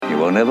You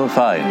will never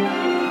find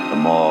a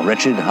more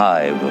wretched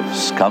hive of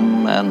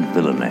scum and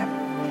villainy.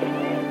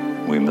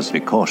 We must be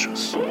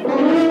cautious.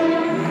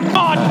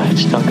 Oh,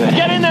 it's no good.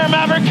 Get in there,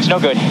 Maverick. It's no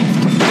good.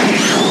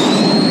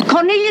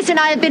 Cornelius and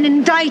I have been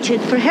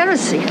indicted for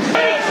heresy.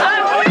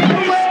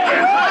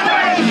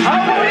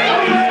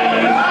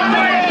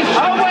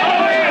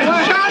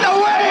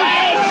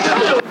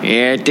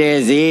 It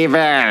is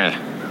evil.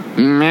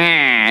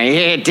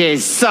 It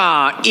is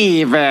so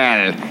evil.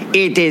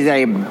 It is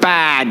a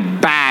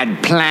bad,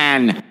 bad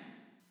plan.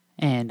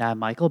 And I'm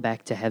Michael,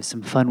 back to have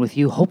some fun with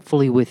you,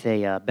 hopefully with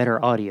a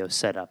better audio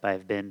setup.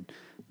 I've been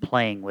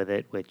playing with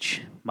it,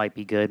 which might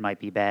be good, might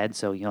be bad,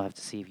 so you'll have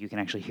to see if you can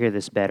actually hear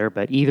this better.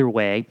 But either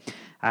way,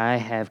 I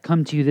have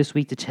come to you this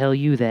week to tell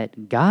you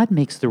that God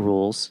makes the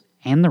rules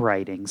and the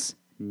writings,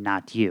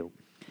 not you.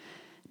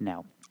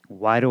 Now,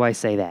 why do I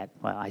say that?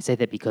 Well, I say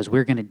that because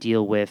we're going to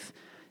deal with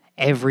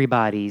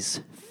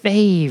everybody's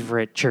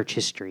favorite church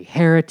history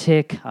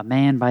heretic, a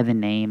man by the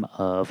name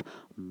of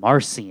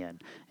Marcion.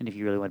 And if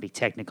you really want to be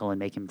technical and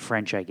make him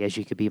French, I guess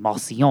you could be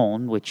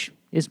Marcion, which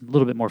is a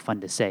little bit more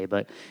fun to say,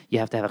 but you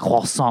have to have a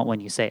croissant when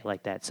you say it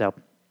like that. So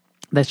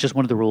that's just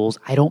one of the rules.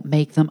 I don't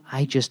make them,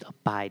 I just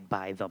abide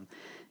by them.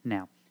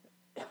 Now,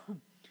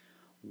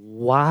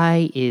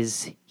 why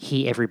is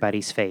he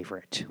everybody's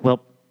favorite?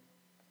 Well,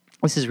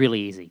 this is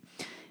really easy.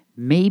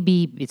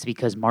 Maybe it's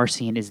because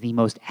Marcion is the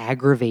most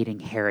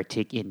aggravating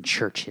heretic in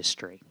church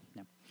history.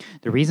 Now,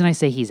 the reason I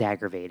say he's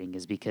aggravating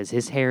is because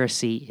his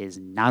heresy is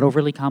not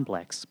overly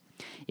complex.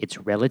 It's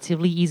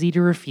relatively easy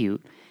to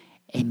refute,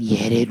 and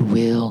yet it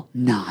will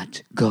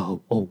not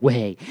go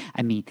away.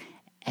 I mean,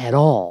 at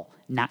all.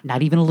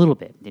 Not even a little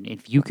bit. And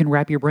if you can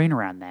wrap your brain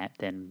around that,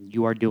 then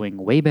you are doing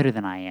way better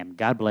than I am.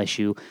 God bless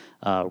you.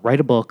 Write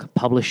a book,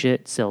 publish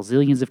it, sell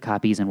zillions of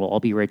copies, and we'll all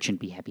be rich and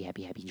be happy,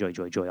 happy, happy, joy,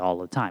 joy, joy all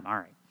the time. All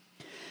right.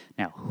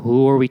 Now,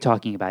 who are we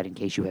talking about in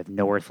case you have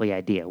no earthly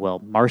idea? Well,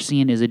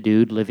 Marcion is a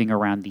dude living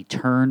around the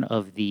turn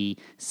of the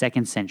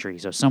 2nd century,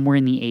 so somewhere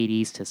in the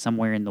 80s to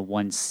somewhere in the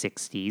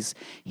 160s.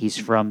 He's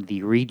from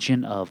the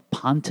region of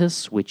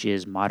Pontus, which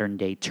is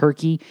modern-day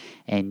Turkey.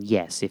 And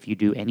yes, if you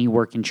do any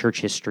work in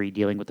church history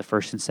dealing with the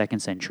 1st and 2nd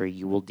century,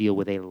 you will deal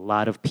with a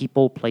lot of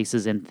people,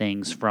 places, and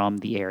things from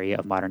the area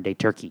of modern-day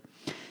Turkey.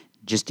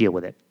 Just deal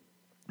with it.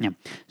 Now,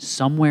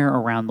 somewhere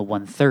around the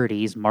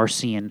 130s,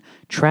 Marcion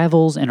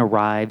travels and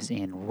arrives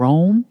in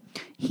Rome.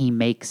 He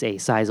makes a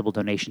sizable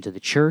donation to the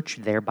church,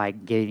 thereby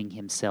granting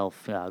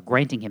himself,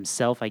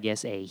 I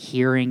guess, a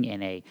hearing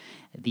and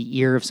the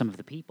ear of some of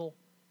the people.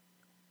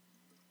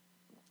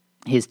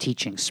 His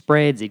teaching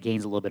spreads. It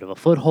gains a little bit of a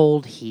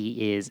foothold.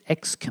 He is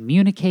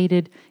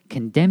excommunicated,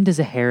 condemned as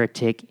a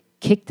heretic,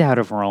 kicked out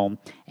of Rome,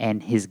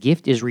 and his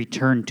gift is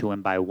returned to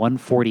him by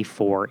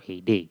 144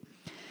 AD.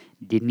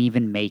 Didn't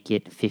even make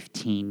it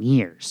 15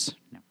 years.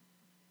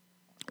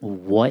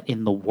 What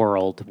in the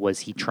world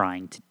was he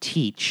trying to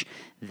teach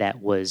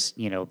that was,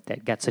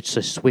 that got such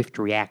a swift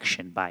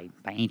reaction by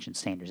ancient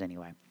standards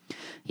anyway?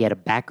 He had a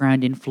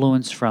background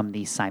influence from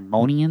the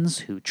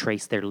Simonians, who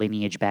traced their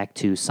lineage back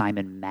to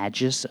Simon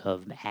Magus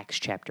of Acts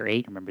chapter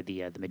 8. Remember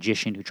the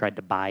magician who tried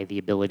to buy the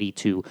ability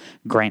to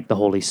grant the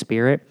Holy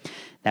Spirit?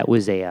 That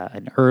was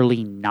an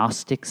early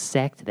Gnostic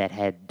sect that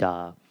had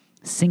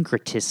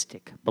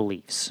syncretistic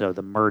beliefs, so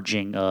the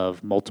merging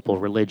of multiple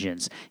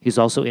religions. He was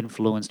also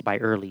influenced by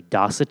early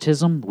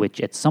Docetism, which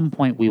at some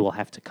point we will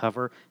have to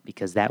cover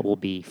because that will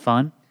be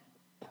fun.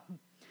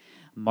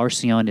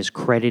 Marcion is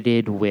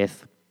credited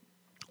with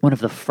one of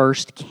the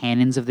first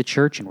canons of the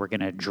church, and we're going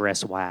to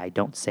address why I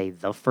don't say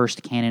the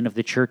first canon of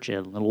the church in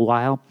a little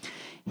while.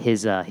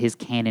 His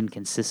canon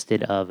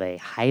consisted of a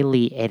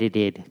highly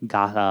edited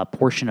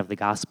portion of the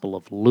Gospel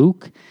of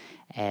Luke,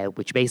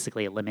 which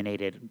basically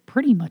eliminated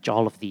pretty much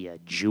all of the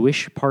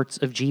Jewish parts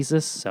of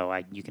Jesus, so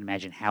you can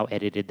imagine how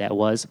edited that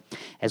was,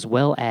 as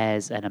well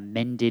as an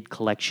amended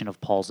collection of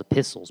Paul's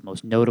epistles,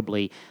 most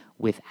notably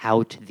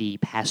without the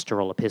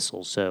pastoral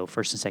epistles, so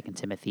 1st and 2nd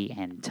Timothy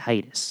and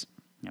Titus.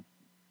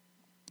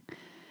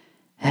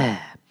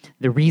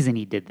 The reason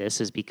he did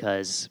this is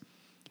because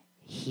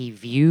he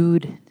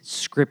viewed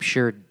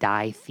Scripture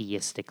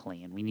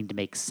ditheistically, and we need to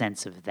make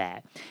sense of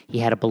that. He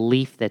had a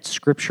belief that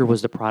Scripture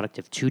was the product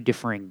of two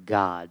differing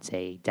gods,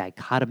 a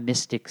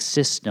dichotomistic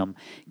system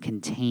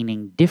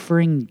containing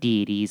differing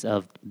deities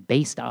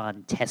based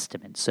on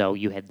testament. So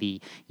you had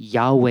the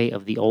Yahweh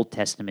of the Old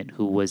Testament,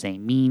 who was a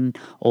mean,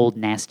 old,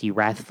 nasty,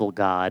 wrathful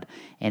God,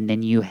 and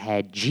then you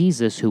had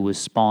Jesus, who was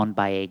spawned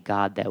by a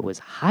God that was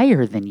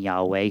higher than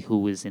Yahweh, who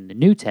was in the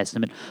New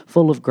Testament,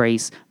 full of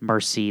grace,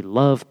 mercy,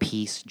 love,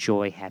 peace,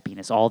 joy,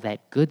 happiness, all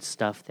that good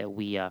stuff that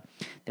we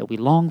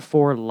long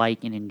for,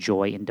 like, and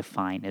enjoy and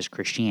define as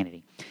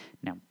Christianity.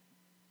 Now,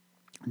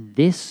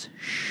 this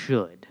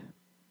should,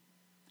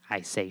 I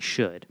say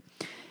should,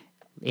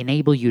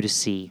 enable you to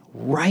see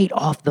right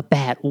off the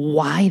bat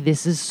why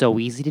this is so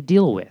easy to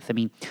deal with. I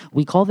mean,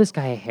 we call this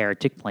guy a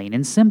heretic plain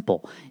and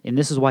simple, and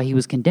this is why he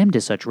was condemned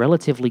as such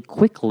relatively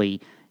quickly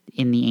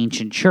in the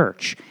ancient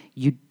church.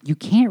 You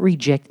can't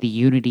reject the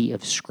unity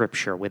of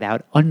Scripture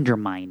without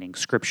undermining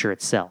Scripture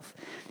itself.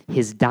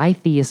 His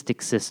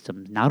ditheistic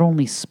system not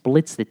only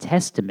splits the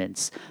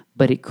testaments,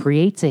 but it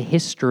creates a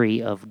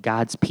history of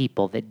God's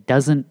people that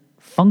doesn't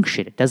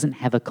function. It doesn't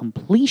have a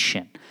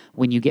completion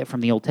when you get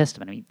from the Old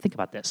Testament. I mean, think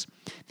about this.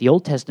 The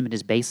Old Testament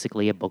is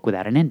basically a book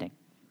without an ending.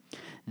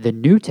 The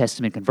New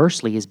Testament,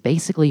 conversely, is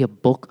basically a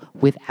book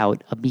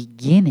without a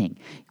beginning.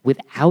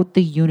 Without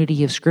the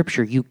unity of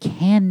Scripture, you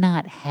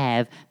cannot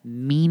have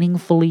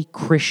meaningfully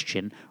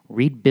Christian,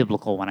 read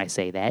biblical when I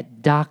say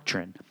that,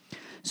 doctrine.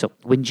 So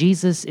when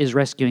Jesus is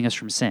rescuing us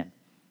from sin,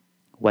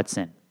 what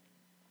sin?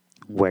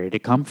 Where did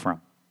it come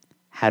from?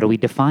 How do we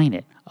define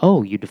it?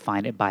 Oh, you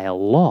define it by a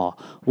law.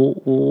 Well,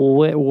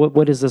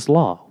 what is this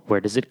law? Where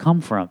does it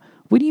come from?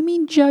 What do you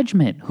mean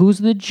judgment? Who's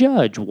the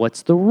judge?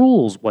 What's the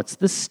rules? What's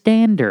the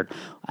standard?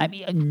 I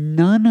mean,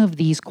 none of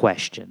these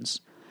questions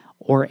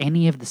or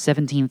any of the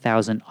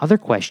 17,000 other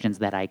questions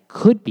that I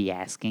could be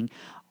asking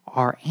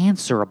are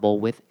answerable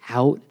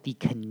without the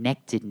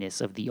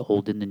connectedness of the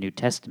Old and the New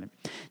Testament.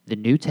 The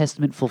New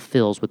Testament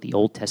fulfills what the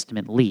Old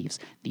Testament leaves.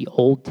 The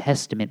Old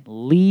Testament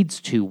leads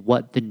to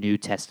what the New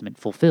Testament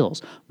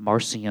fulfills.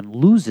 Marcion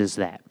loses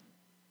that.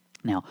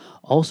 Now,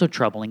 also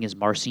troubling is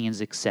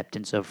Marcion's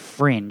acceptance of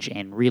fringe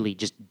and really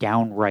just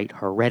downright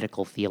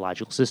heretical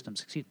theological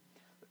systems.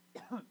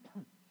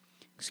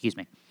 Excuse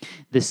me.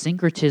 The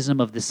syncretism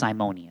of the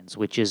Simonians,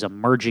 which is a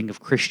merging of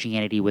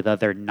Christianity with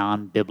other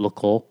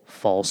non-biblical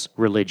false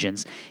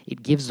religions,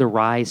 it gives the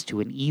rise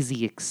to an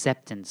easy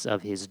acceptance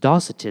of his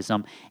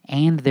Docetism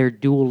and their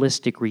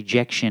dualistic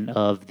rejection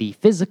of the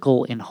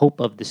physical in hope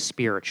of the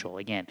spiritual.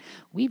 Again,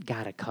 we've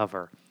got to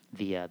cover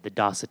the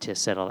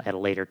Docetists at a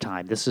later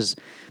time.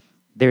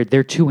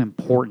 They're too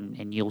important,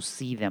 and you'll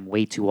see them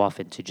way too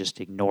often to just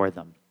ignore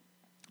them.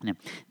 Now,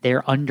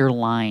 their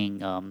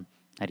underlying,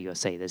 how do you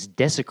say this,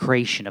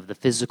 desecration of the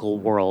physical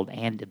world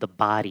and the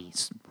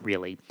bodies,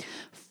 really,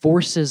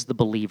 forces the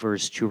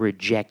believers to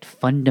reject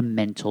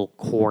fundamental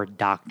core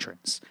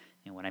doctrines.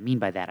 And what I mean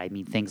by that, I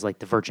mean things like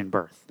the virgin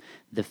birth,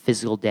 the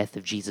physical death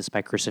of Jesus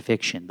by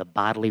crucifixion, the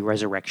bodily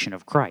resurrection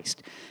of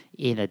Christ.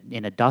 In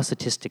a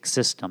Docetistic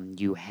system,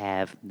 you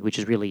have, which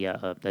is really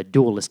a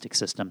dualistic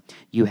system,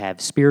 you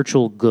have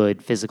spiritual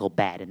good, physical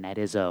bad, and that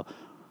is a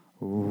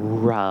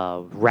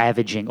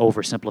ravaging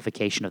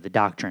oversimplification of the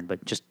doctrine,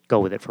 but just go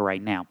with it for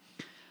right now.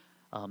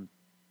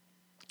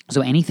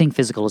 So anything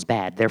physical is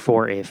bad.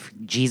 Therefore, if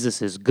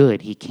Jesus is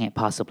good, he can't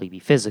possibly be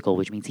physical,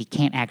 which means he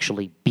can't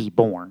actually be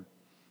born.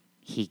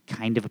 He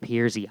kind of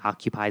appears. He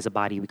occupies a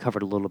body. We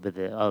covered a little bit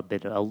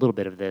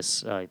of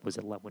this. Was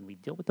it when we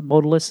deal with the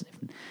modalists?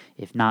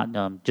 If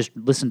not, just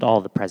listen to all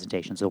the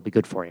presentations. It'll be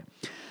good for you.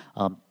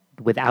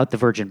 Without the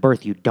virgin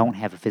birth, you don't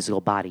have a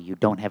physical body. You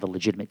don't have a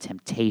legitimate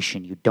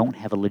temptation. You don't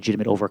have a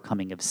legitimate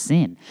overcoming of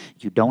sin.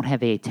 You don't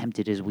have a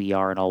tempted as we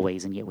are in all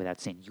ways and yet without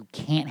sin. You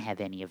can't have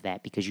any of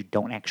that because you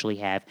don't actually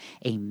have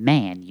a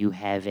man. You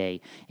have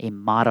a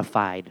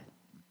modified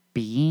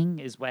being,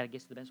 is what I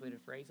guess the best way to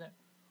phrase it.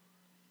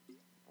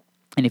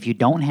 And if you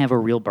don't have a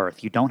real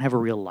birth, you don't have a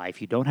real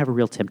life, you don't have a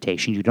real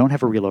temptation, you don't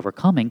have a real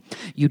overcoming,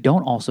 you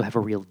don't also have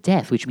a real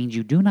death, which means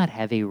you do not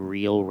have a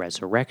real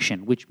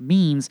resurrection, which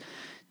means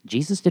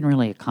Jesus didn't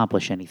really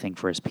accomplish anything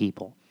for his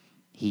people.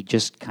 He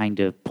just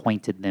kind of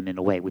pointed them in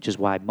a way, which is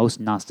why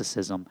most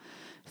Gnosticism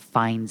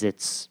finds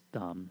its,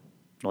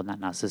 not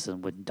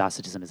Gnosticism,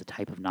 Docetism is a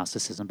type of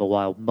Gnosticism, but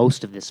while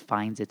most of this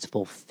finds its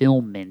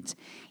fulfillment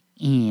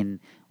in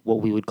what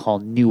we would call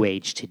New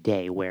Age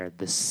today, where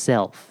the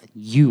self,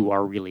 you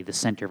are really the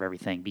center of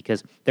everything,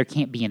 because there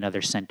can't be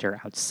another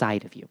center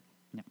outside of you.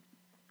 Now,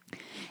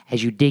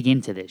 as you dig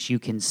into this, you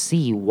can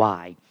see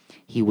why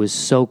he was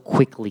so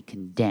quickly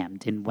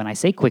condemned. And when I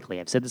say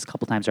quickly, I've said this a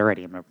couple times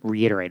already, I'm going to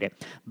reiterate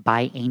it,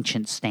 by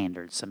ancient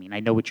standards. I mean,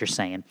 I know what you're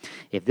saying.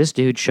 If this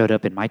dude showed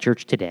up in my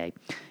church today,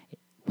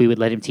 we would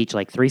let him teach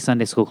like 3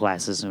 Sunday school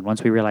classes, and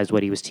once we realized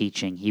what he was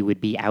teaching, he would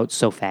be out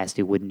so fast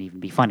it wouldn't even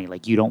be funny.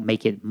 Like, you don't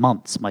make it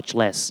months, much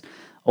less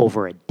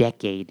over a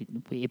decade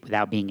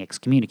without being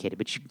excommunicated.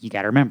 But you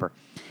got to remember,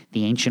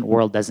 the ancient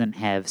world doesn't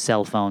have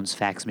cell phones,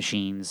 fax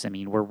machines. I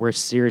mean, we're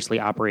seriously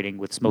operating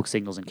with smoke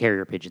signals and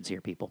carrier pigeons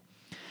here, people.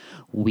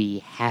 We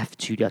have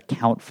to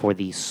account for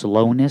the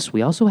slowness.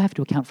 We also have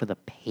to account for the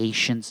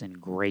patience and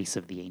grace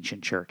of the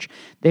ancient church.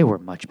 They were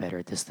much better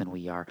at this than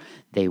we are.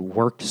 They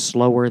worked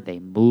slower. They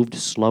moved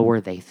slower.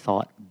 They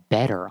thought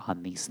better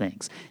on these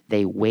things.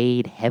 They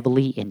weighed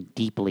heavily and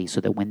deeply so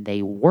that when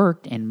they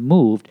worked and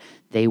moved,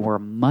 they were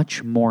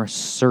much more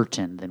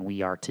certain than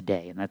we are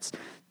today. And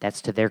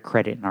that's to their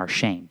credit and our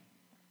shame.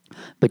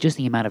 But just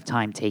the amount of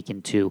time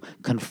taken to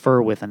confer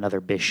with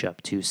another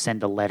bishop, to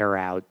send a letter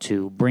out,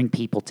 to bring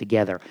people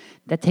together,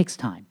 that takes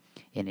time.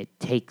 And it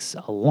takes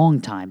a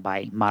long time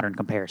by modern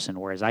comparison,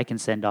 whereas I can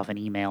send off an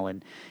email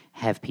and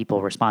have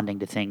people responding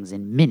to things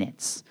in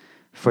minutes.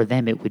 For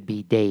them, it would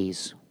be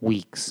days,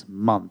 weeks,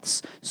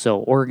 months. So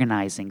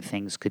organizing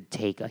things could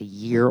take a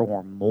year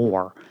or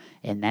more.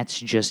 And that's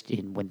just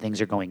when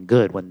things are going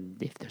good.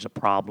 If there's a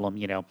problem,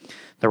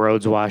 the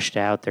road's washed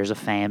out, there's a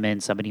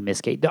famine, somebody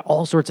miscarried,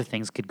 all sorts of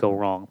things could go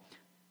wrong.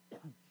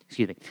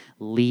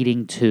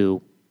 Leading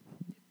to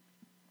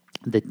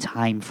the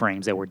time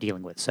frames that we're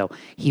dealing with. So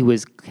he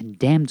was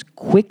condemned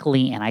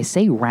quickly, and I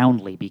say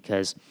roundly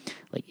because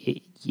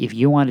if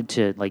you wanted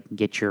to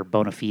get your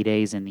bona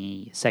fides in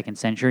the 2nd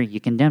century, you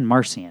condemned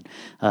Marcion.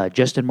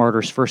 Justin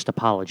Martyr's first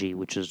apology,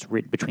 which is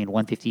written between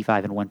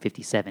 155 and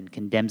 157,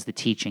 condemns the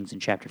teachings in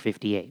chapter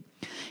 58.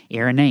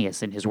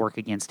 Irenaeus, in his work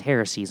against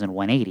heresies in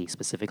 180,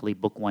 specifically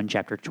book 1,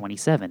 chapter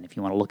 27, if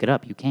you want to look it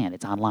up, you can.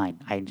 It's online.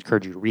 I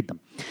encourage you to read them.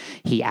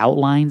 He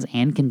outlines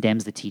and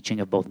condemns the teaching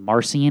of both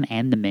Marcion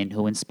and the men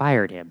who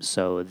inspired him,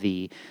 so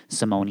the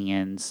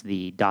Simonians,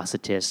 the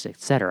Docetists,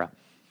 etc.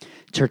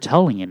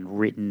 Tertullian,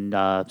 written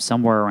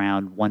somewhere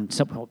around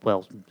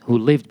who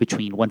lived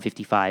between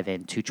 155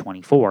 and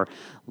 224.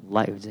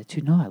 Is that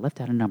two? No, I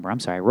left out a number. I'm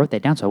sorry. I wrote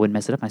that down so I wouldn't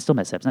mess it up. I still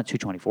mess it up. It's not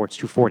 224. It's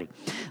 240.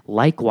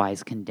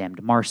 Likewise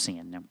condemned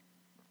Marcion. Now,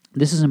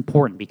 this is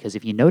important because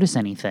if you notice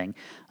anything,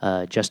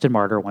 Justin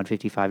Martyr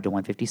 155 to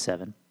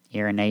 157,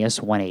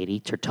 Irenaeus 180,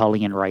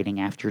 Tertullian writing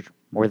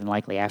more than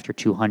likely after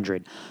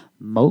 200.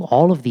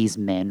 All of these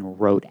men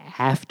wrote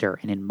after,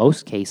 and in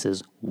most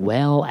cases,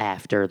 well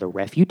after the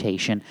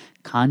refutation,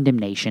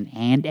 condemnation,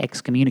 and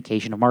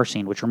excommunication of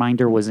Marcion, which,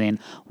 reminder, was in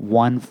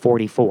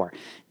 144.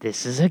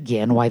 This is,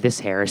 again, why this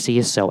heresy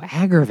is so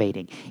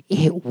aggravating.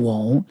 It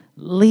won't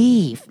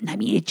leave. I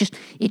mean, it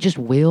just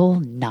will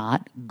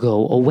not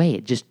go away.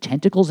 It just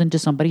tentacles into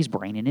somebody's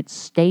brain, and it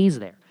stays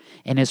there.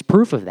 And as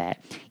proof of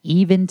that,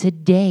 even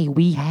today,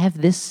 we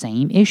have this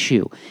same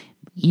issue.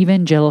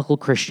 Evangelical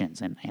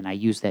Christians, and I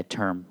use that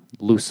term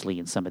loosely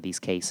in some of these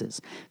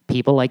cases,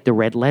 people like the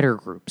Red Letter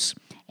groups,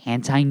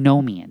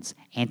 antinomians,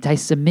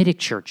 anti-Semitic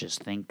churches,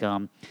 think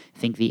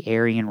the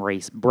Aryan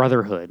Race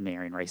Brotherhood,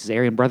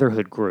 Aryan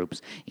Brotherhood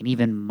groups, and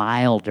even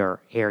milder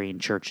Aryan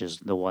churches,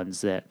 the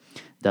ones that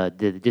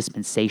the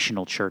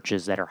dispensational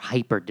churches that are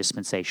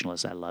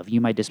hyper-dispensationalists. I love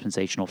you, my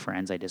dispensational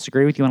friends. I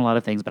disagree with you on a lot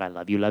of things, but I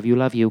love you, love you,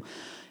 love you.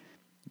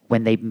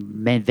 When they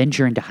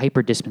venture into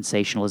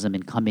hyper-dispensationalism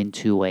and come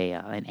into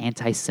an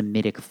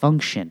anti-Semitic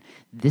function,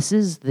 this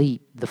is the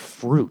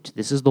fruit.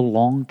 This is the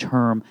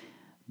long-term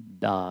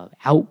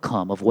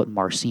outcome of what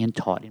Marcion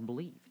taught and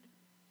believed.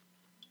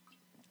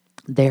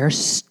 They're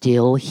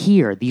still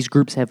here. These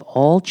groups have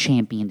all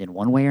championed in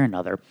one way or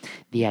another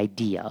the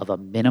idea of a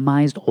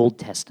minimized Old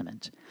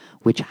Testament,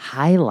 which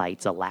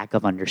highlights a lack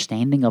of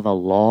understanding of a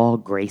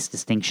law-grace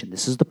distinction.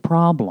 This is the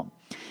problem.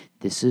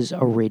 This is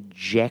a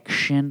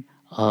rejection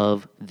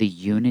of the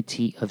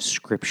unity of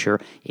Scripture.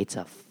 It's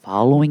a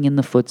following in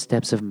the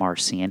footsteps of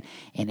Marcion,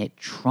 and it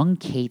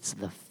truncates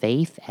the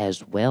faith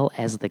as well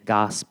as the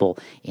gospel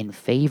in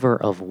favor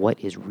of what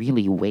is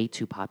really way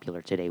too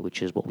popular today,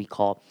 which is what we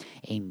call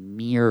a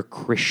mere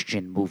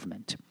Christian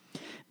movement.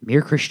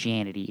 Mere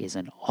Christianity is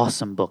an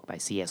awesome book by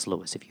C.S.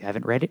 Lewis. If you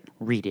haven't read it,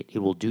 read it. It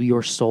will do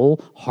your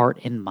soul, heart,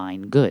 and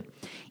mind good.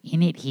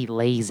 In it, he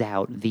lays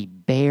out the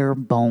bare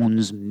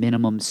bones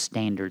minimum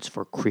standards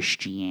for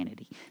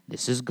Christianity.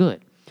 This is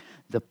good.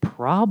 The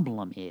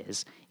problem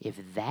is if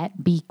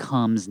that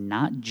becomes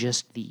not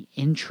just the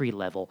entry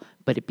level,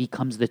 but it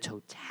becomes the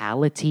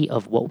totality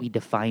of what we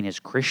define as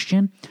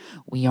Christian,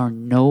 we are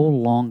no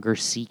longer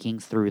seeking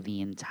through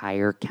the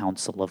entire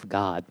counsel of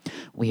God.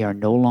 We are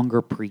no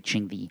longer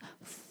preaching the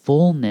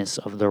fullness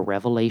of the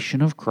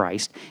revelation of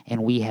Christ,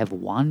 and we have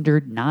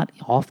wandered not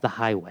off the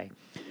highway.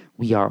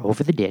 We are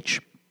over the ditch,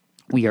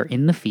 we are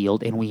in the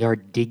field, and we are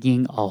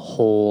digging a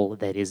hole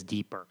that is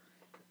deeper.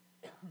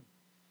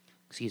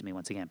 Excuse me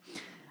once again.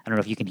 I don't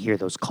know if you can hear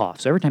those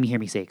coughs. So every time you hear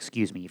me say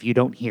excuse me, if you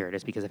don't hear it,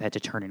 it's because I've had to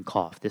turn and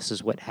cough. This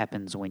is what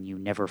happens when you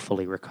never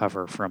fully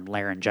recover from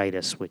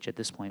laryngitis, which at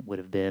this point would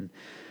have been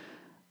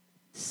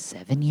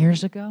 7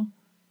 years ago.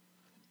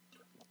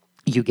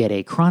 You get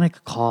a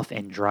chronic cough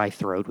and dry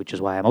throat, which is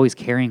why I'm always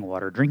carrying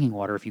water, drinking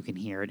water if you can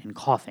hear it, and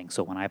coughing.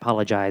 So when I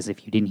apologize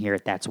if you didn't hear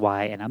it, that's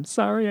why. And I'm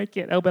sorry, I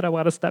can't help it. I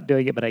want to stop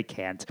doing it, but I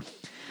can't.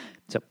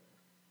 So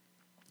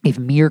if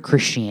mere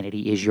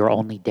Christianity is your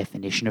only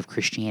definition of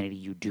Christianity,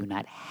 you do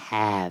not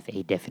have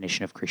a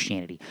definition of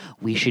Christianity.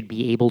 We should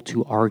be able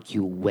to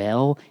argue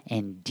well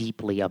and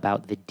deeply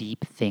about the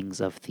deep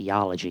things of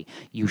theology.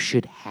 You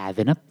should have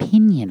an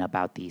opinion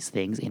about these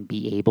things and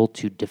be able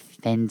to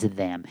defend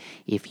them.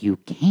 If you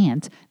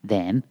can't,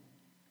 then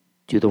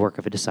do the work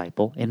of a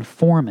disciple and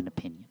form an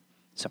opinion.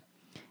 So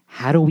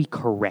how do we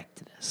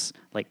correct this?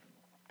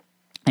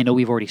 I know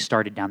we've already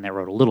started down that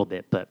road a little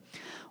bit, but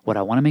what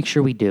I want to make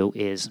sure we do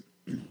is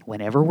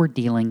whenever we're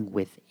dealing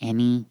with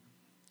any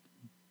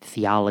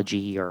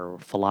theology or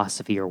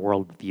philosophy or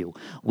worldview,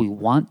 we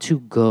want to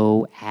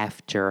go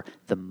after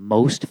the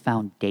most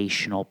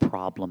foundational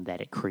problem that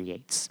it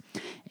creates.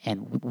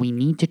 And we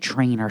need to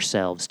train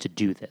ourselves to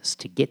do this,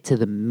 to get to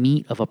the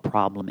meat of a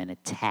problem and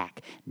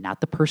attack,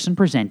 not the person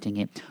presenting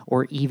it,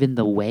 or even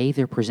the way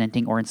they're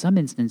presenting, or in some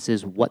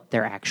instances, what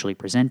they're actually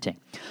presenting.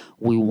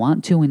 We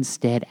want to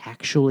instead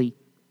actually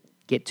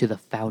get to the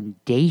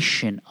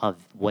foundation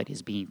of what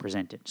is being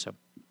presented. So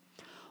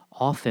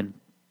often,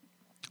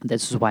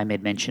 this is why I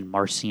made mention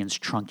Marcion's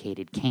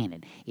truncated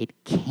canon.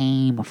 It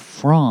came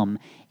from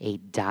a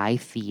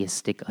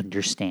ditheistic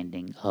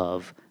understanding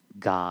of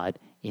God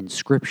in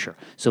Scripture.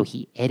 So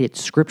he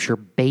edits Scripture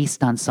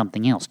based on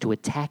something else. To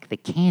attack the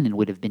canon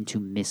would have been to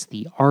miss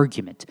the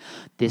argument.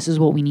 This is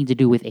what we need to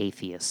do with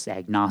atheists,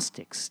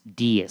 agnostics,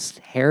 deists,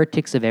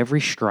 heretics of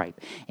every stripe,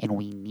 and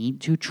we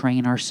need to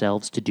train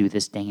ourselves to do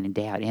this day in and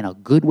day out. And a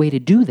good way to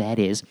do that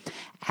is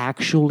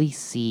actually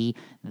see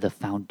the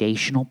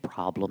foundational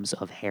problems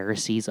of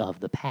heresies of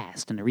the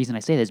past. And the reason I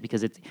say that is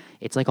because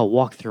it's like a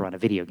walkthrough on a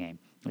video game.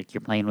 Like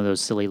you're playing one of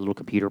those silly little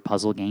computer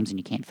puzzle games and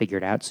you can't figure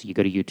it out, so you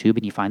go to YouTube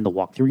and you find the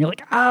walkthrough and you're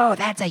like, oh,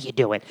 that's how you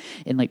do it.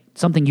 And like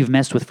something you've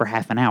messed with for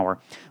half an hour,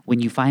 when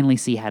you finally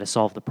see how to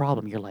solve the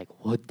problem, you're like,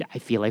 well, I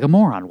feel like a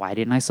moron. Why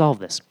didn't I solve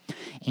this?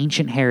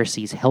 Ancient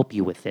heresies help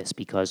you with this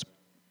because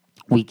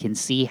we can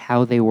see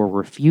how they were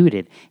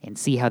refuted and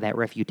see how that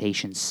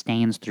refutation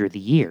stands through the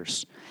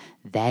years.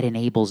 That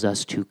enables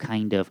us to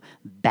kind of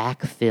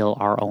backfill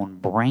our own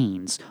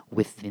brains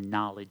with the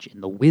knowledge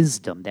and the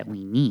wisdom that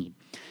we need,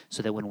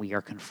 so that when we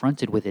are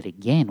confronted with it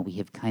again, we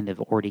have kind of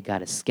already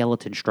got a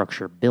skeleton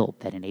structure built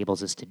that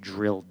enables us to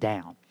drill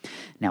down.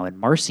 Now, in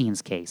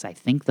Marcion's case, I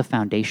think the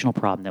foundational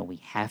problem that we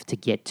have to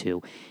get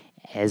to,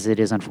 as it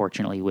is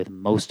unfortunately with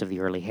most of the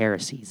early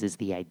heresies, is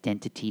the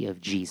identity of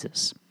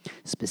Jesus,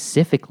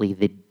 specifically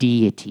the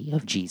deity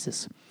of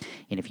Jesus.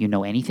 And if you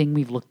know anything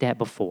we've looked at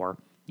before,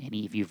 and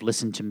if you've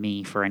listened to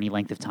me for any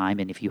length of time,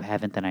 and if you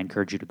haven't, then I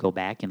encourage you to go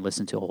back and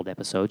listen to old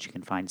episodes. You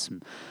can find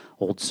some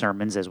old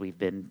sermons as we've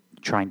been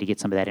trying to get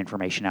some of that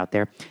information out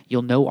there.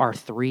 You'll know our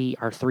three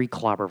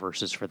clobber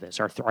verses for this,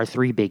 our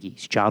three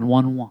biggies. John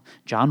 1,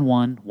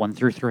 1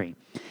 through 3,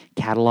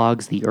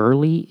 catalogs the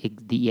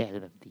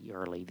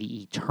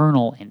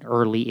eternal and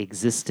early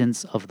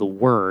existence of the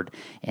Word,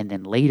 and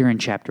then later in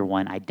chapter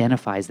 1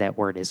 identifies that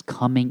Word as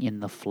coming in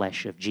the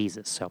flesh of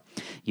Jesus. So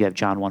you have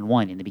John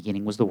 1:1, in the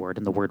beginning was the Word,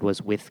 and the Word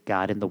was with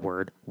God, and the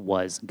Word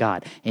was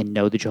God. And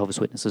no, the Jehovah's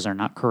Witnesses are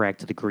not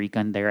correct. The Greek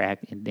in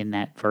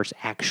that verse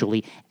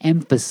actually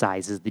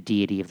emphasizes the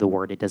deity of the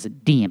Word. It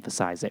doesn't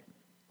de-emphasize it.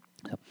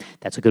 So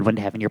that's a good one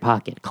to have in your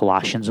pocket.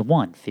 Colossians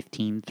 1,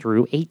 15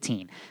 through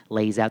 18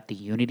 lays out the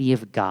unity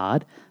of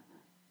God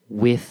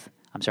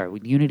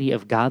unity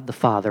of God the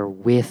Father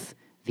with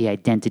the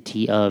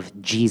identity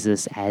of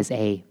Jesus as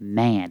a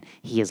man.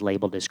 He is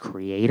labeled as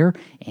creator,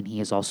 and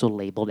he is also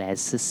labeled as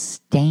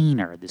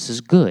sustainer. This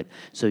is good.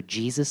 So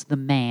Jesus the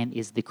man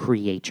is the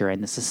creator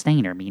and the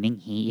sustainer, meaning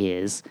he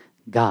is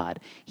God.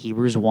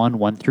 Hebrews 1,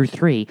 1 through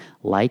 3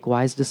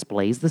 likewise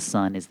displays the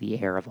Son as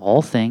the heir of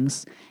all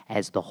things,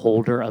 as the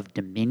holder of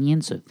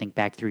dominion. So think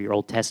back through your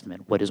Old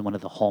Testament. What is one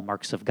of the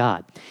hallmarks of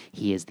God?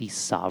 He is the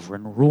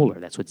sovereign ruler.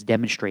 That's what's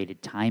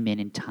demonstrated time in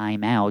and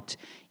time out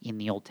in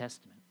the Old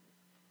Testament.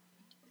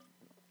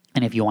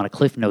 And if you want a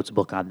Cliff Notes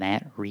book on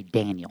that, read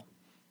Daniel.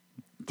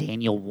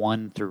 Daniel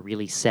 1 through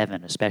really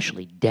 7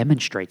 especially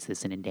demonstrates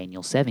this, and in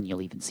Daniel 7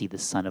 you'll even see the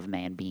Son of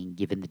Man being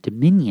given the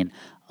dominion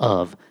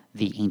of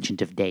the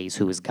Ancient of Days,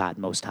 who is God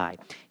Most High.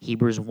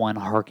 Hebrews 1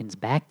 harkens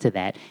back to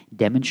that,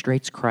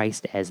 demonstrates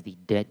Christ as the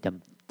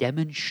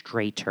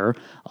demonstrator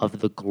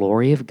of the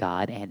glory of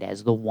God and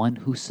as the one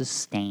who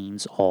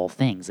sustains all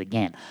things.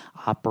 Again,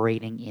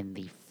 operating in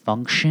the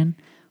function,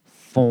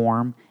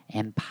 form,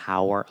 and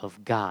power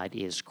of God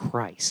is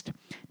Christ.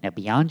 Now,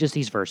 beyond just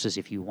these verses,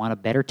 if you want a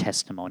better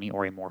testimony,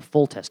 or a more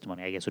full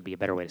testimony, I guess would be a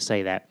better way to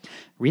say that,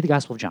 read the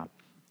Gospel of John.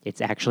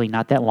 It's actually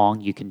not that long.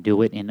 You can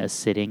do it in a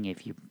sitting.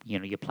 If you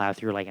plow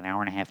through like an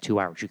hour and a half, 2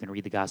 hours, you can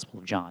read the Gospel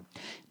of John.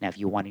 Now, if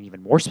you want an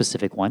even more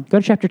specific one, go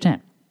to chapter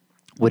 10.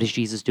 What is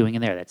Jesus doing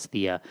in there? That's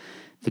the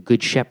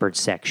Good Shepherd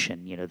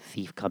section. The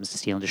thief comes to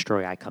steal and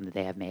destroy. I come that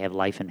they may have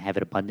life and have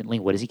it abundantly.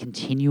 What is he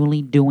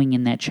continually doing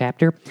in that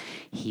chapter?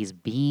 He's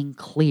being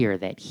clear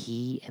that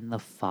he and the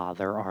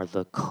Father are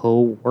the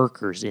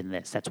co-workers in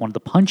this. That's one of the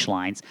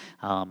punchlines,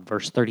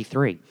 verse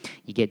 33.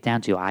 You get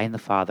down to, I and the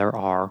Father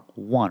are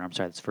one.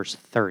 That's verse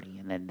 30.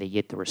 And then they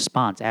get the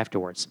response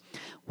afterwards.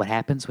 What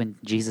happens when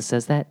Jesus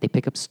says that? They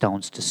pick up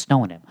stones to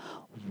stone him.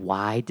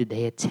 Why did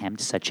they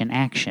attempt such an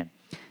action?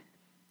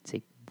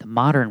 See, the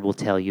modern will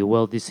tell you,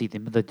 well,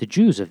 the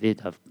Jews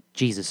of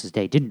Jesus'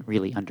 day didn't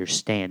really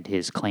understand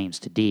his claims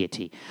to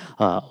deity.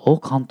 Au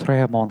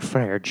contraire, mon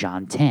frère,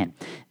 John 10.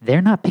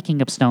 They're not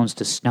picking up stones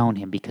to stone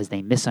him because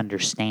they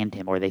misunderstand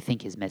him or they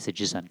think his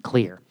message is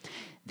unclear.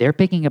 They're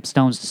picking up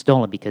stones to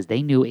stone him because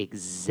they knew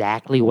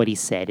exactly what he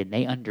said and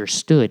they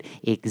understood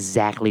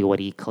exactly what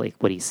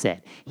he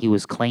said. He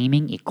was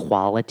claiming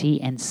equality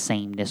and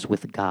sameness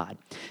with God.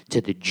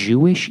 To the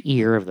Jewish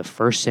ear of the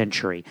first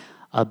century,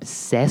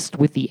 obsessed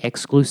with the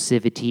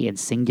exclusivity and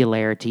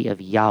singularity of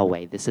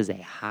Yahweh, this is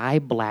a high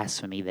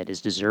blasphemy that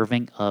is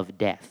deserving of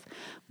death.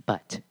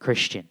 But,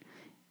 Christian,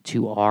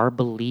 to our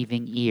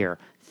believing ear,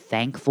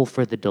 thankful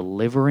for the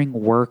delivering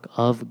work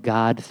of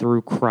God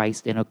through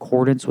Christ in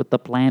accordance with the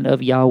plan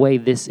of Yahweh,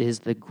 this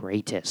is the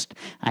greatest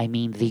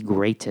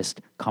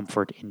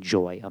comfort and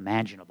joy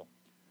imaginable.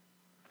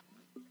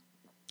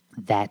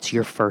 That's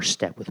your first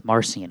step with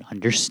Marcion,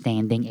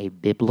 understanding a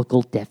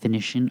biblical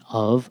definition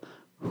of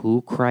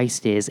who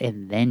Christ is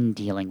and then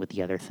dealing with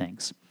the other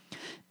things.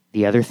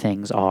 The other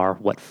things are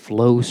what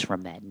flows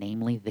from that,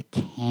 namely the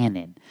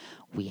canon.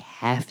 We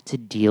have to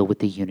deal with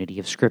the unity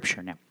of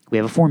Scripture. Now, we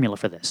have a formula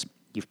for this.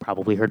 You've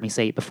probably heard me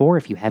say it before.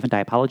 If you haven't, I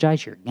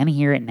apologize. You're going to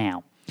hear it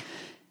now.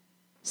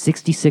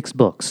 66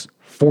 books,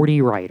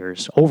 40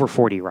 writers, over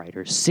 40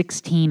 writers,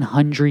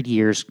 1,600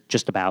 years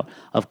just about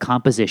of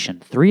composition,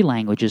 3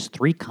 languages,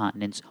 3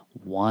 continents,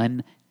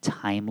 1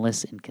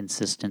 timeless and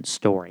consistent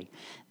story.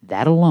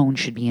 That alone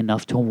should be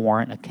enough to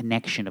warrant a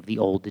connection of the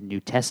Old and New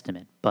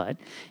Testament. But,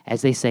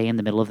 as they say in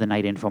the middle of the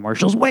night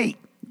infomercials, wait,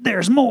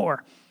 there's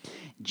more.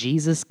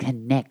 Jesus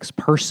connects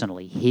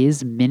personally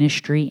his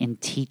ministry and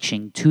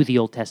teaching to the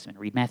Old Testament.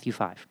 Read Matthew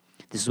 5.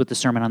 This is what the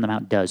Sermon on the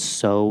Mount does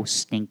so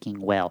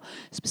stinking well,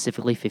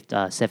 specifically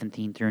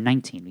 17 through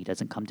 19. He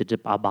doesn't come to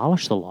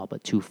abolish the law,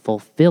 but to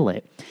fulfill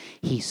it.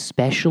 He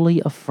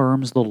specially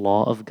affirms the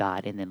law of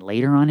God, and then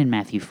later on in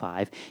Matthew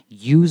 5,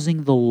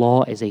 using the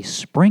law as a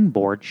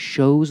springboard,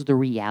 shows the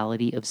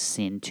reality of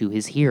sin to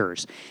his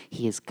hearers.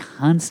 He is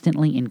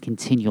constantly and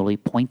continually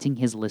pointing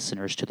his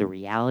listeners to the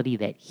reality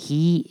that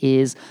he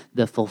is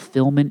the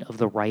fulfillment of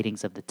the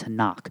writings of the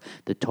Tanakh,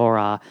 the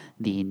Torah,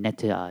 the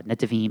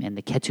Netavim, and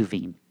the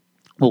Ketuvim,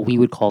 what we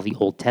would call the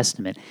Old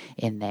Testament,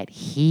 and that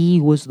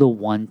he was the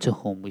one to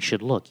whom we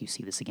should look. You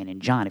see this again in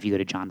John. If you go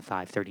to John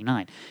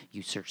 5:39,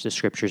 you search the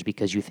Scriptures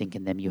because you think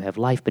in them you have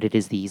life, but it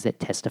is these that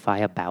testify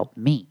about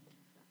me.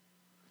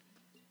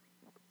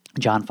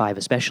 John 5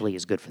 especially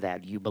is good for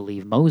that. You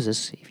believe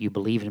Moses. If you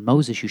believe in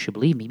Moses, you should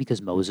believe me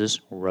because Moses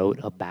wrote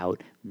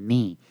about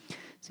me.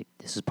 See,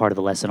 this is part of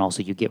the lesson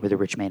also you get with the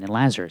rich man and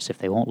Lazarus. If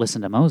they won't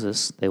listen to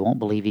Moses, they won't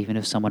believe even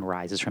if someone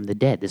rises from the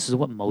dead. This is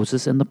what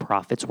Moses and the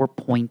prophets were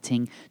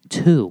pointing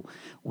to.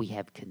 We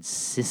have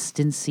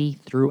consistency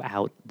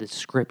throughout the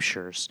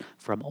Scriptures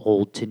from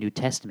Old to New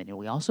Testament. And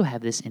we also have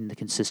this in the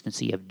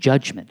consistency of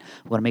judgment.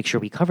 We want to make sure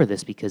we cover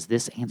this because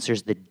this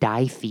answers the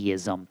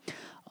ditheism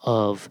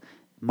of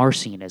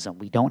Marcionism.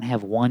 We don't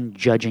have one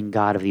judging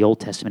God of the Old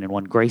Testament and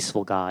one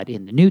graceful God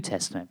in the New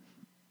Testament.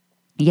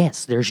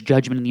 Yes, there's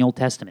judgment in the Old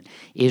Testament.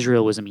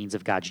 Israel was a means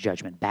of God's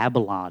judgment.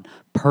 Babylon,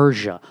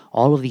 Persia,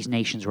 all of these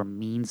nations were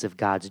means of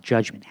God's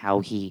judgment,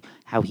 how he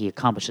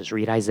accomplishes.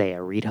 Read Isaiah,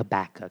 read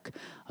Habakkuk,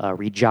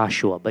 read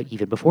Joshua, but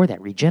even before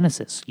that, read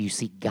Genesis. You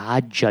see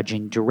God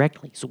judging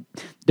directly. So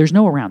there's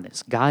no around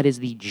this. God is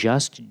the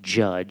just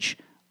judge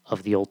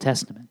of the Old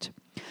Testament.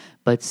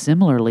 But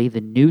similarly,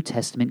 the New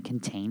Testament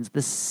contains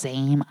the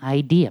same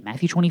idea.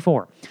 Matthew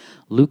 24,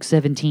 Luke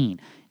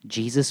 17,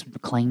 Jesus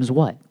claims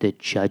what? The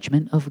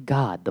judgment of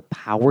God, the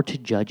power to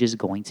judge is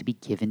going to be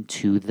given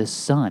to the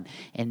Son.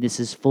 And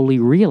this is fully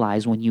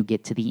realized when you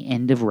get to the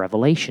end of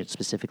Revelation,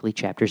 specifically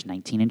chapters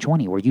 19 and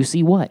 20, where you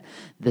see what?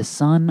 The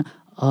Son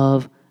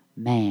of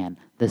Man,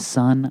 the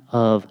Son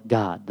of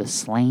God, the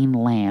slain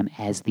Lamb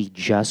as the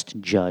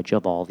just judge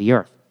of all the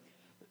earth.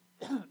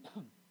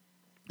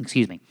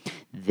 Excuse me.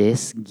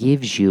 This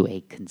gives you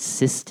a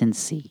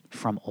consistency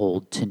from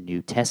Old to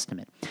New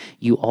Testament.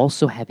 You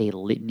also have a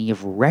litany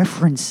of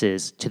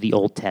references to the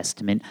Old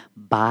Testament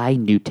by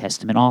New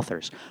Testament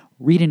authors.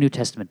 Read a New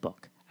Testament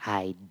book,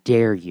 I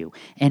dare you,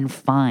 and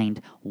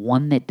find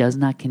one that does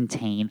not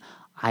contain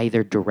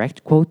either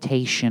direct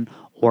quotation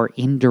or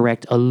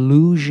indirect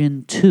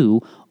allusion to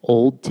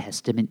Old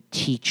Testament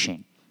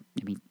teaching.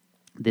 I mean,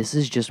 this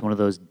is just one of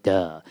those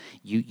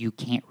You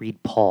can't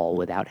read Paul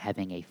without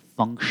having a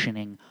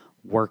functioning,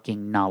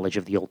 working knowledge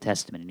of the Old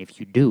Testament. And if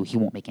you do, he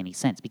won't make any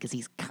sense because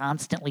he's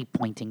constantly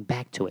pointing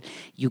back to it.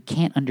 You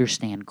can't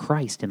understand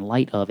Christ in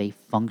light of a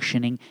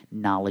functioning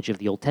knowledge of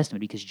the Old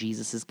Testament because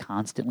Jesus is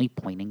constantly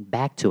pointing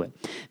back to it.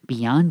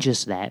 Beyond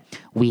just that,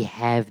 we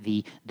have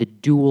the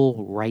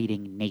dual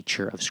writing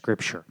nature of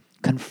Scripture,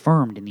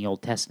 confirmed in the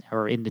Old Testament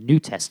or in the New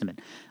Testament.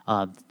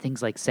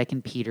 Things like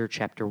 2 Peter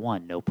chapter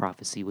 1, no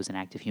prophecy was an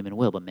act of human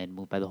will, but men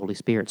moved by the Holy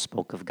Spirit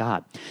spoke of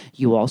God.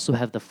 You also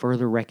have the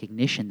further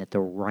recognition that the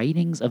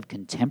writings of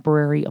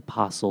contemporary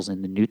apostles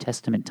in the New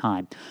Testament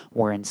time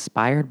were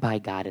inspired by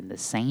God in the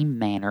same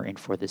manner and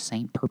for the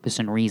same purpose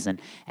and reason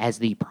as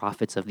the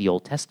prophets of the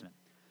Old Testament.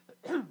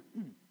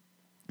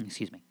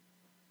 Excuse me.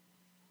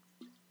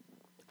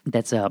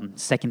 That's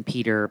 2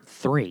 Peter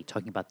 3,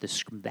 talking about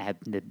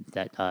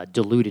that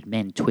deluded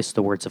men twist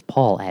the words of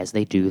Paul as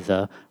they do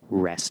the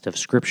rest of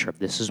Scripture.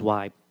 This is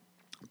why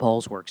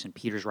Paul's works and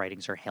Peter's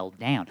writings are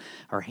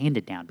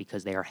handed down,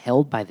 because they are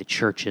held by the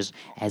churches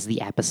as the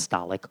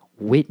apostolic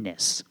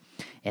witness.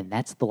 And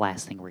that's the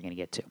last thing we're going to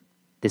get to,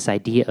 this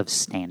idea of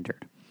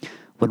standard.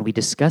 When we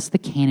discuss the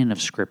canon of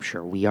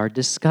Scripture, we are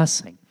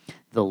discussing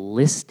the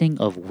listing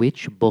of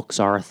which books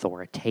are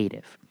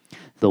authoritative,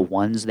 the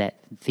ones that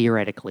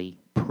theoretically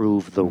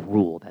prove the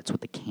rule. That's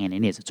what the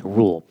canon is. It's a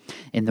rule.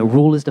 And the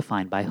rule is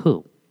defined by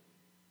who?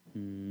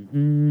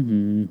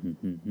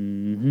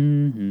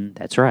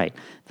 That's right.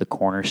 The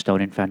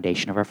cornerstone and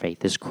foundation of our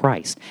faith is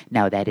Christ.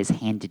 Now that is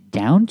handed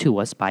down to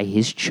us by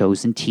his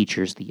chosen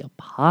teachers, the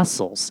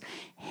apostles.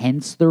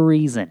 Hence the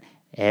reason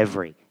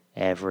every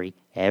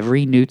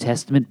New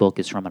Testament book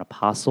is from an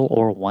apostle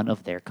or one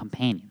of their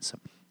companions. So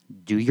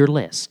do your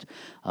list.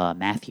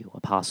 Matthew,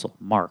 apostle.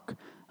 Mark,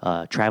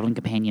 traveling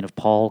companion of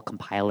Paul,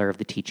 compiler of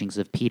the teachings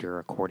of Peter,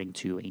 according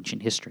to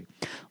ancient history.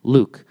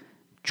 Luke,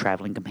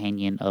 traveling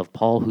companion of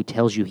Paul, who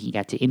tells you he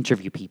got to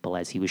interview people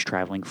as he was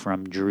traveling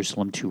from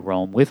Jerusalem to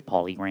Rome with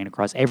Paul. He ran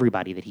across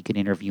everybody that he could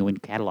interview and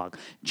catalog.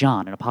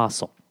 John, an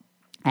apostle.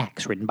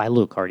 Acts, written by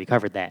Luke, already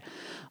covered that.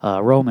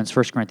 Romans,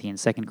 1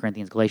 Corinthians, 2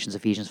 Corinthians, Galatians,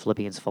 Ephesians,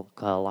 Philippians,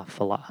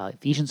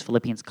 Colossians,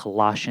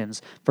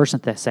 1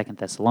 and 2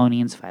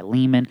 Thessalonians,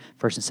 Philemon,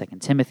 1 and 2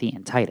 Timothy,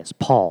 and Titus.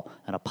 Paul,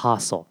 an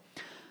apostle.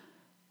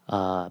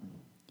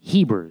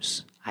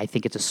 Hebrews, I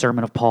think it's a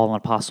sermon of Paul, an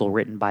apostle,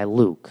 written by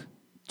Luke.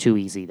 Too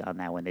easy on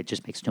that one. It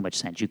just makes too much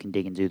sense. You can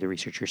dig and do the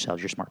research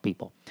yourselves. You're smart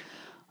people.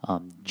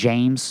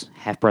 James,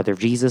 half-brother of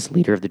Jesus,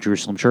 leader of the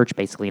Jerusalem church,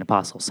 basically an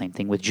apostle. Same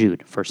thing with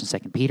Jude. 1 and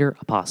 2 Peter,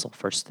 apostle.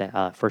 1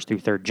 through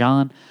 3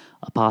 John,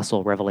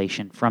 apostle.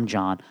 Revelation from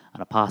John,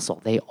 an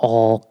apostle. They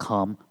all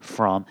come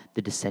from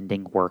the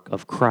descending work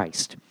of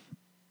Christ,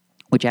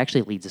 which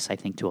actually leads us, I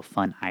think, to a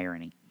fun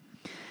irony.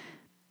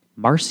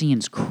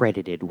 Marcion's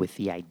credited with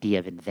the idea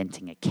of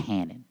inventing a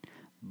canon,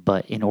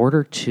 but in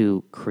order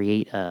to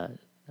create a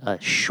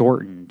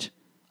shortened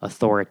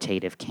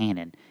authoritative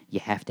canon, you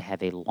have to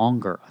have a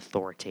longer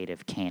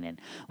authoritative canon.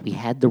 We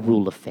had the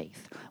rule of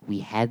faith. We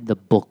had the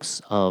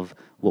books of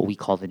what we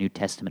call the New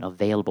Testament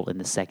available in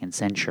the 2nd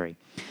century.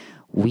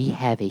 We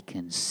have a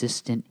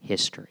consistent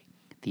history.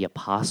 The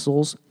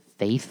apostles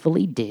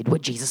faithfully did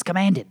what Jesus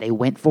commanded. They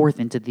went forth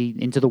into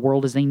the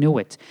world as they knew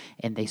it,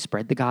 and they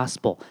spread the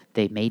gospel.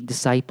 They made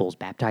disciples,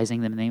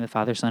 baptizing them in the name of the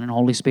Father, Son, and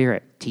Holy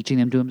Spirit, teaching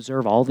them to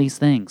observe all these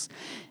things.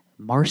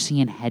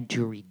 Marcion had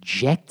to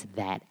reject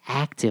that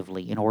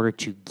actively in order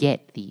to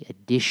get the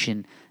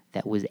edition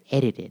that was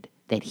edited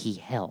that he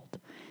held.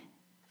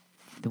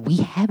 We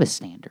have a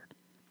standard,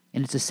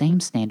 and it's the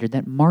same standard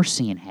that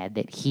Marcion had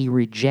that he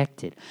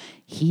rejected.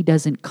 He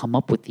doesn't come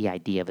up with the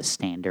idea of a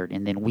standard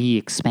and then we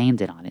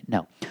expanded on it.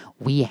 No,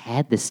 we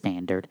had the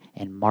standard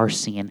and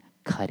Marcion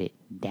cut it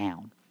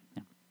down.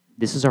 Now,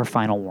 this is our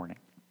final warning.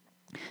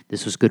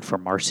 This was good for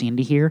Marcion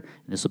to hear,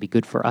 and this will be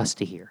good for us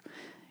to hear.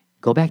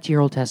 Go back to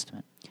your Old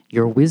Testament.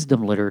 Your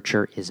wisdom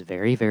literature is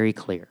very, very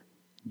clear.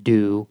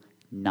 Do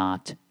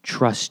not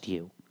trust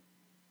you.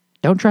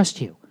 Don't trust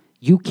you.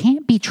 You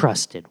can't be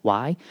trusted.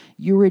 Why?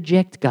 You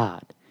reject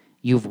God.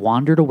 You've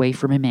wandered away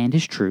from Him and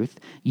His truth.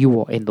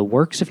 And the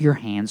works of your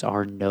hands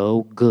are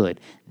no good.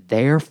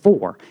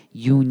 Therefore,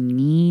 you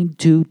need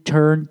to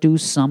turn to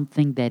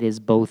something that is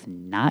both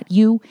not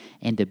you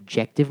and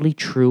objectively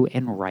true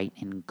and right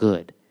and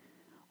good.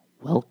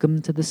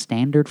 Welcome to the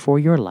standard for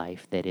your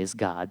life that is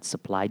God,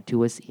 supplied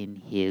to us in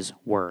His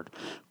Word.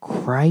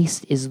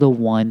 Christ is the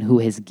one who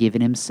has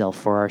given Himself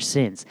for our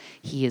sins.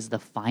 He is the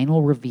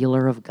final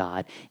revealer of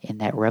God,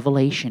 and that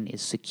revelation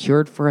is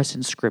secured for us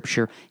in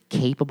Scripture,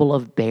 capable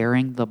of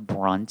bearing the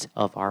brunt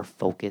of our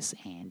focus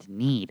and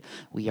need.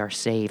 We are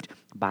saved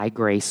by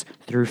grace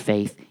through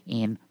faith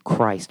in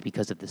Christ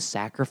because of the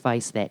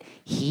sacrifice that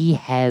He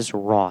has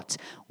wrought.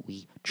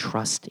 We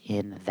trust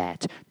in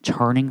that,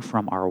 turning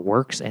from our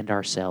works and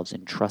ourselves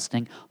and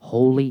trusting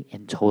wholly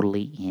and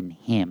totally in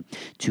Him.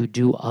 To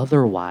do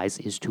otherwise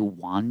is to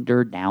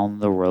wander down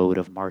the road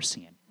of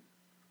Marcion,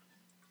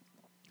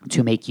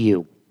 to make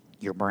you,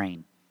 your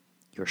brain,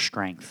 your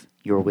strength,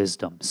 your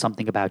wisdom,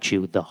 something about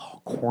you, the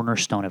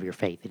cornerstone of your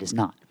faith. It is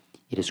not.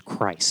 It is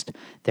Christ.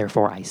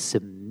 Therefore, I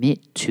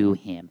submit to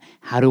Him.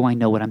 How do I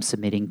know what I'm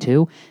submitting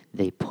to?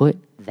 They put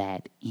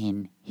that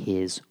in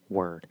His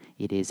Word.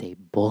 It is a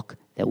book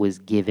that was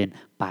given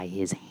by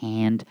His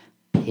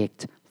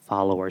hand-picked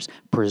followers,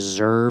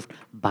 preserved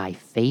by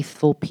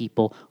faithful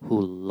people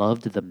who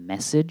loved the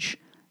message,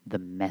 the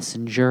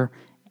messenger,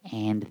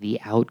 and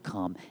the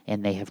outcome.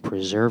 And they have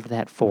preserved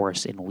that for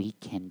us, and we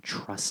can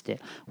trust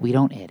it. We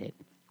don't edit.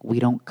 We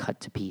don't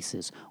cut to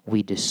pieces.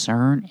 We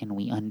discern and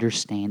we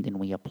understand and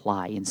we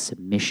apply in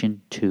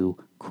submission to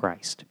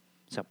Christ.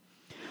 So,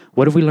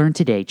 what have we learned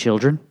today,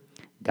 children?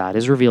 God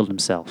has revealed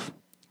Himself.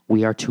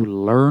 We are to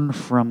learn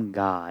from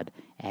God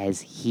as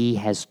He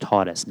has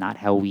taught us, not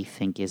how we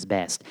think is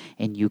best.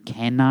 And you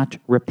cannot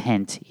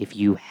repent if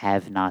you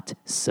have not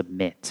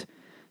submit.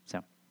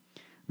 So,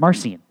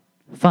 Marcion,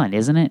 fun,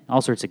 isn't it?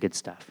 All sorts of good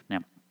stuff. Now,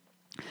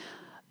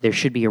 there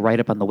should be a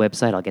write-up on the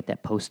website. I'll get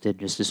that posted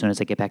just as soon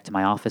as I get back to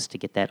my office to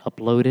get that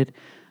uploaded.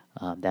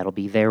 That'll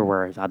be there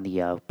where on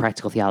the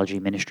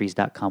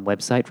practicaltheologyministries.com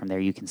website. From there,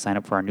 you can sign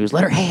up for our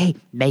newsletter. Hey,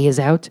 May is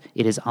out.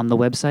 It is on the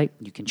website.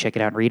 You can check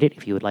it out and read it.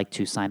 If you would like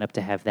to sign up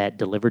to have that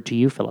delivered to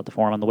you, fill out the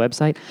form on the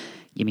website.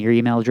 Give me your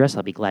email address.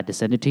 I'll be glad to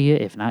send it to you.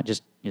 If not,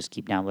 just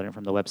keep downloading it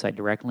from the website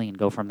directly and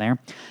go from there.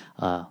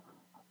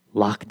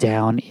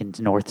 Lockdown in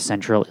North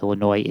Central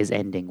Illinois is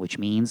ending, which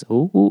means,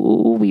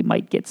 we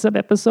might get some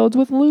episodes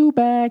with Lou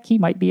back. He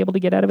might be able to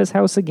get out of his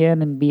house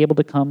again and be able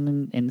to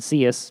come and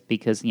see us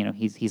because,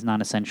 he's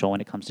non-essential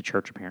when it comes to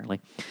church, apparently.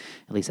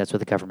 At least that's what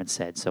the government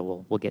said.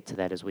 So we'll get to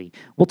that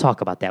we'll talk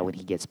about that when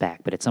he gets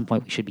back. But at some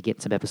point, we should be getting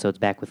some episodes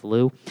back with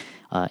Lou.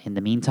 In the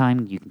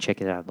meantime, you can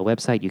check it out on the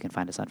website. You can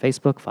find us on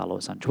Facebook, follow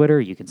us on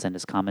Twitter. You can send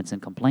us comments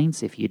and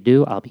complaints. If you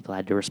do, I'll be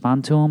glad to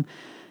respond to them.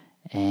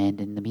 And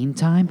in the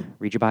meantime,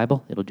 read your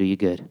Bible. It'll do you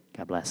good.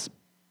 God bless.